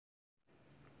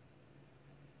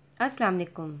Assalamu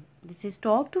alaikum. This is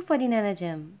Talk to Farina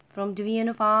Najam from Division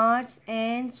of Arts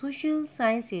and Social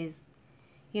Sciences,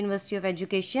 University of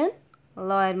Education,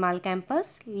 Lower Mall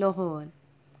Campus, Lahore.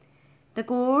 The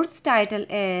course title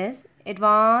is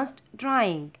Advanced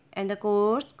Drawing and the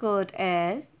course code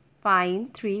is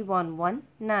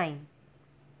 53119.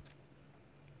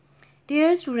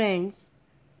 Dear students,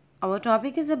 our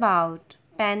topic is about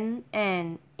pen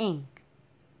and ink.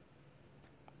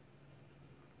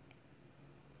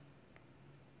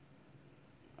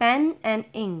 Pen and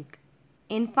ink.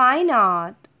 In fine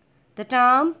art, the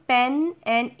term pen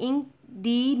and ink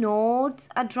denotes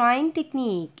a drawing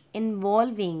technique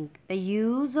involving the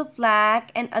use of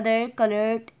black and other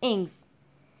colored inks,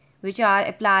 which are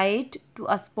applied to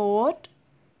a spot,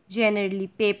 generally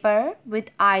paper, with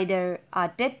either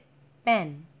a tip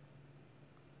pen.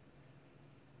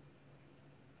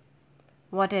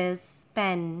 What is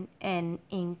pen and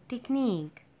ink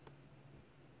technique?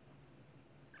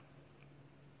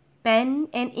 Pen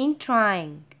and ink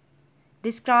drawing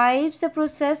describes the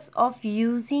process of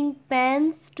using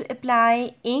pens to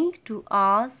apply ink to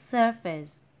a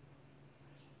surface.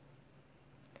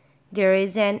 There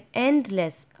is an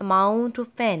endless amount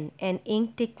of pen and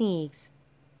ink techniques.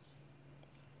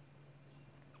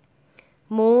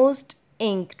 Most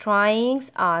ink drawings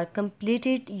are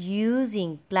completed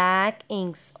using black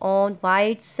inks on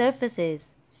white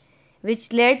surfaces,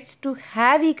 which leads to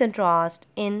heavy contrast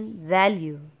in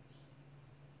value.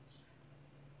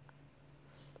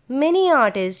 Many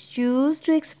artists choose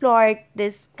to exploit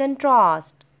this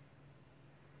contrast.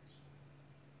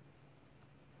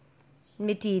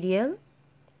 Material: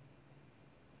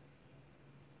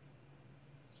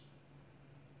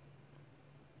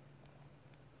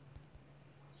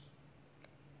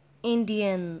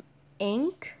 Indian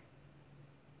ink,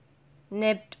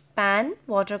 nibbed pen,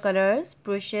 watercolors,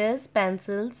 brushes,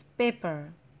 pencils,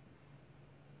 paper.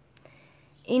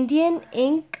 Indian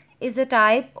ink is a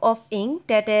type of ink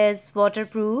that is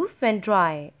waterproof and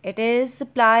dry. It is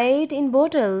supplied in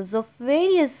bottles of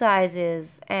various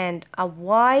sizes and a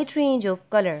wide range of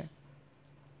color.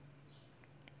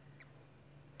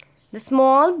 The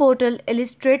small bottle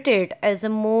illustrated is the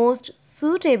most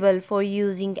suitable for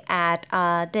using at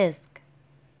a desk.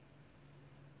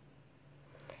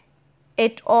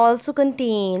 It also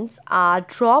contains a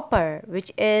dropper,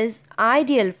 which is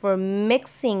ideal for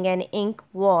mixing an ink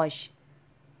wash.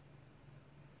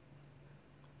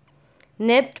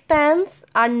 Nibbed pens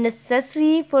are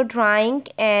necessary for drying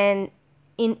and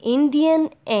in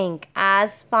Indian ink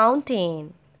as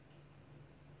fountain.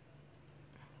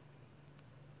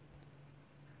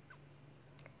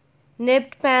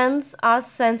 Nibbed pens are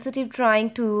sensitive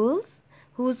drawing tools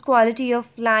whose quality of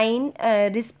line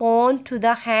respond to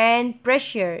the hand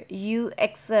pressure you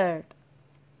exert.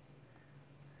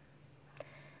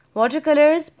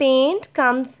 Watercolors paint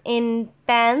comes in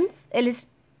pens illustrated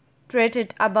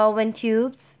above and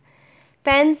tubes.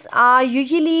 Pens are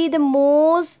usually the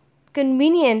most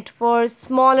convenient for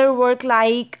smaller work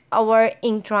like our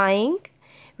ink drawing,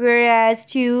 whereas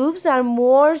tubes are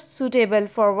more suitable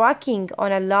for working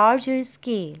on a larger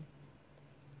scale.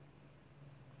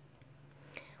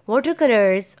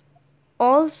 Watercolors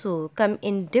also come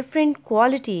in different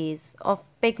qualities of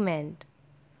pigment.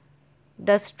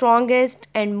 The strongest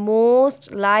and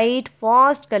most light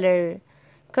fast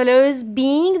colors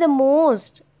being the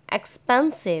most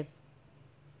expensive.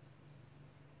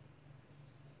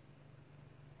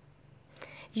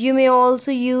 You may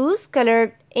also use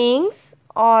colored inks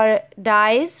or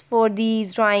dyes for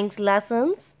these drawing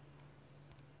lessons.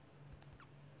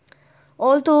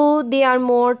 Although they are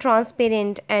more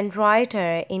transparent and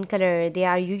brighter in color, they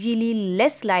are usually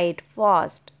less light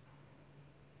fast.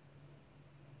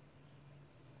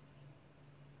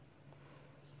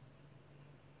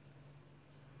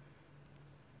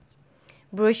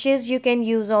 Brushes: you can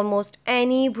use almost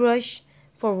any brush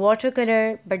for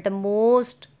watercolor, but the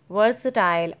most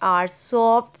versatile are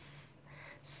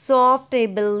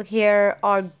softable hair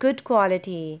or good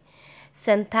quality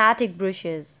synthetic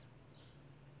brushes.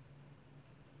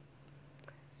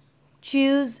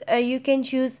 You can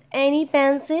choose any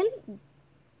pencil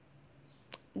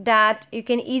that you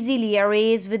can easily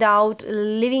erase without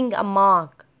leaving a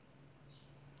mark.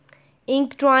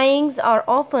 Ink drawings are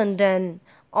often done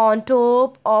on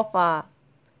top of a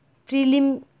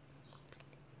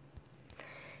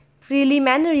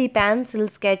preliminary pencil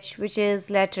sketch, which is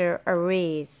later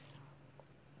erased.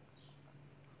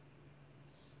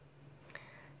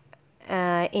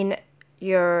 In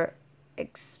your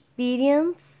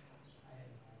experience,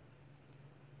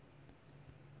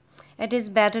 it is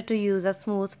better to use a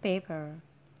smooth paper.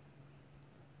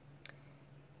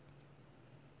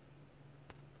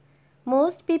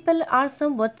 Most people are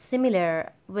somewhat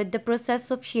similar with the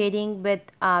process of shading with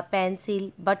a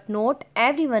pencil, but not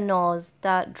everyone knows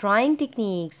the drawing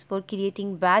techniques for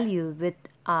creating value with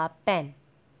a pen.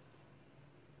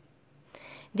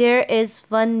 There is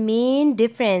one main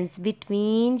difference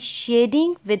between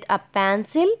shading with a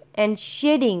pencil and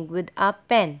shading with a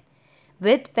pen.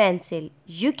 With pencil,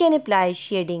 you can apply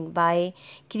shading by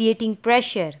creating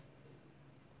pressure.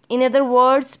 In other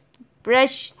words,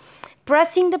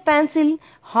 pressing the pencil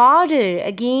harder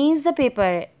against the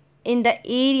paper in the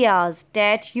areas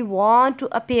that you want to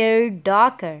appear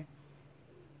darker.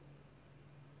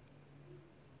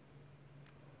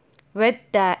 With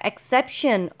the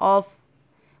exception of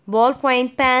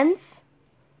ballpoint pens,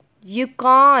 you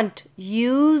can't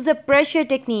use the pressure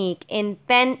technique in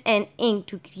pen and ink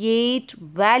to create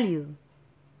value.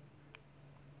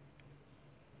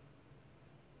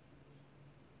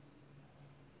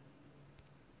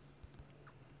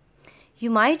 You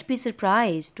might be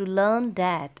surprised to learn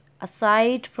that,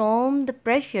 aside from the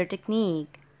pressure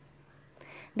technique,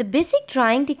 the basic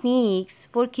drawing techniques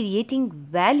for creating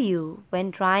value when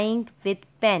drawing with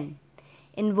pen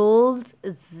involves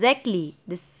exactly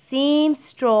the same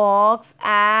strokes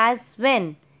as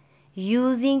when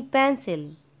using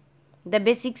pencil. The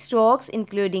basic strokes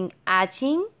including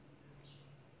hatching,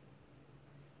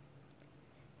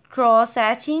 cross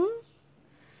hatching,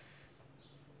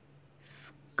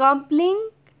 scuppling,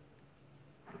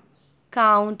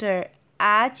 counter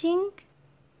hatching,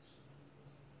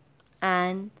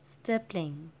 and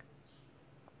stippling,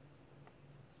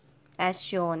 as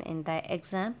shown in the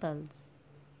examples.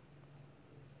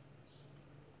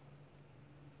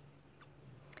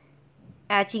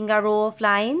 Hatching a row of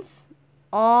lines,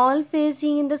 all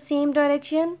facing in the same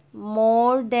direction,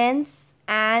 more dense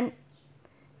and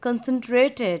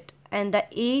concentrated, and the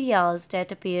areas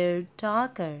that appear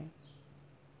darker.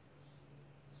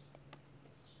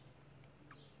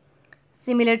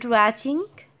 Similar to hatching,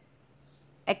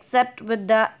 except with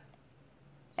the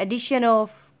addition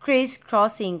of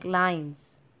crisscrossing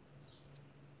lines.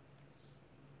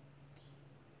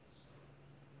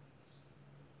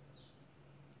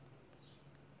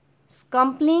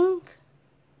 Scuppling,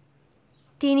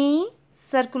 tiny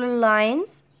circular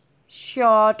lines,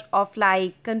 short of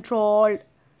like controlled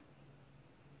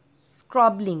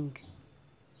scrubbing.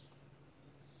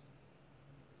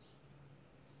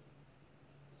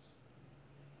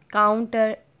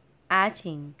 Counter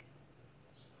hatching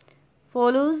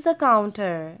follows the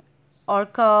counter or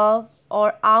curve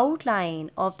or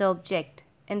outline of the object.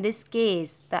 In this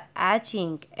case, the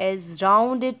hatching is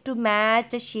rounded to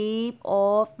match the shape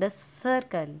of the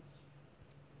circle.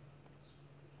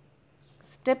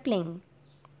 Stippling,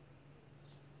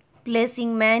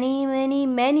 placing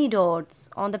many dots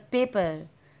on the paper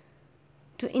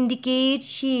to indicate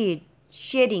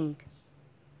shading.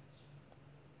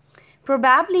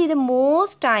 Probably the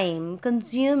most time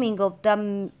consuming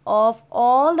of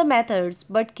all the methods,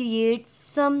 but creates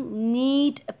some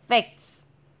neat effects.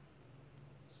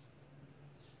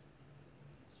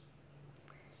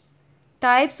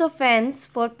 Types of pens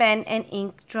for pen and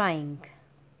ink drawing.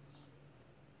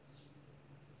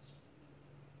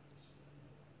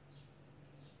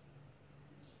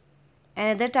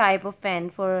 Another type of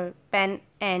pen for pen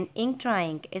and ink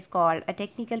drawing is called a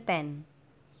technical pen.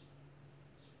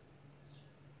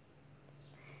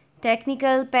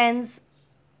 Technical pens,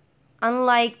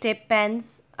 unlike tip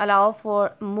pens, allow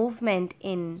for movement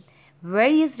in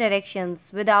various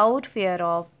directions without fear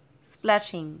of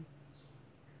splattering.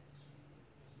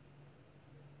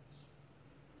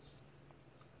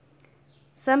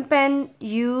 Some pens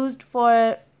used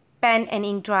for pen and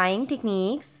ink drawing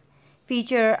techniques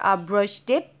feature a brush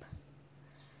tip.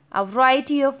 A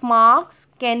variety of marks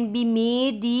can be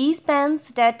made. These pens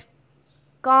that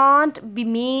can't be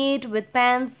made with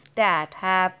pens that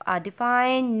have a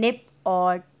defined nib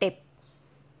or tip.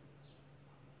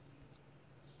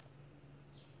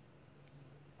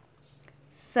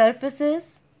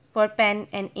 Surfaces for pen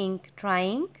and ink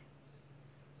drawing.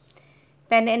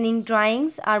 Pen and ink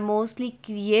drawings are mostly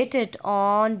created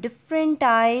on different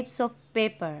types of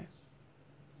paper.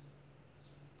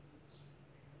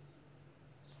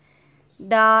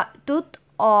 The tooth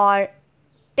or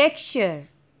texture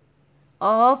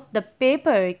of the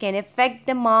paper can affect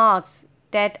the marks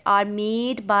that are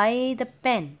made by the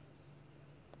pen.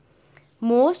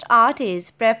 Most artists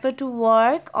prefer to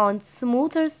work on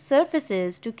smoother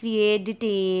surfaces to create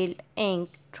detailed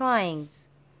ink drawings.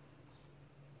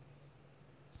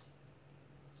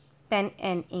 Pen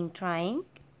and ink drawing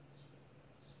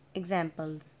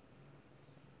examples.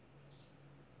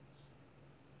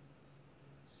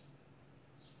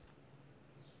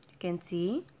 can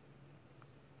see.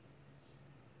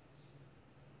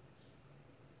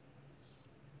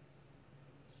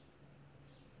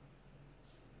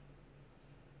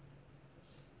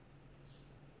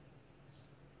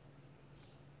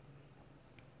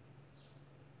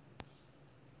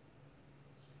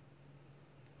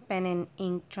 Pen and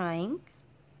ink drawing.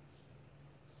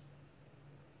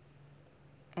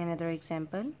 Another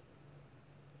example.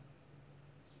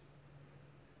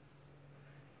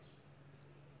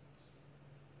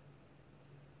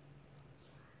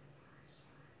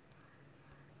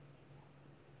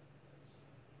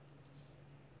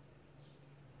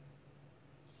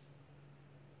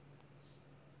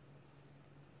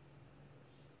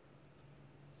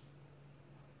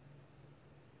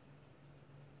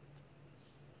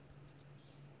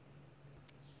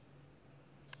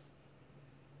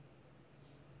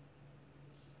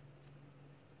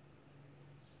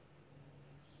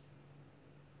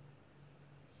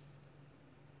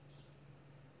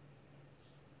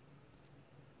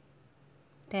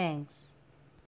 Thanks.